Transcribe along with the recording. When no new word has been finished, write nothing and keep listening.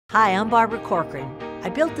Hi, I'm Barbara Corcoran. I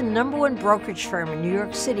built the #1 brokerage firm in New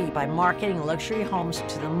York City by marketing luxury homes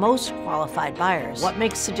to the most qualified buyers. What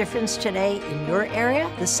makes the difference today in your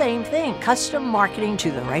area? The same thing, custom marketing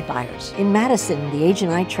to the right buyers. In Madison, the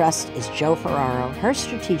agent I trust is Joe Ferraro. Her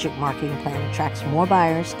strategic marketing plan attracts more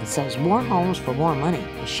buyers and sells more homes for more money.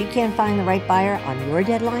 If she can't find the right buyer on your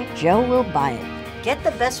deadline, Joe will buy it. Get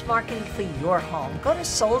the best marketing for your home. Go to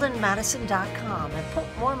soldenmadison.com and put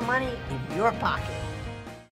more money in your pocket.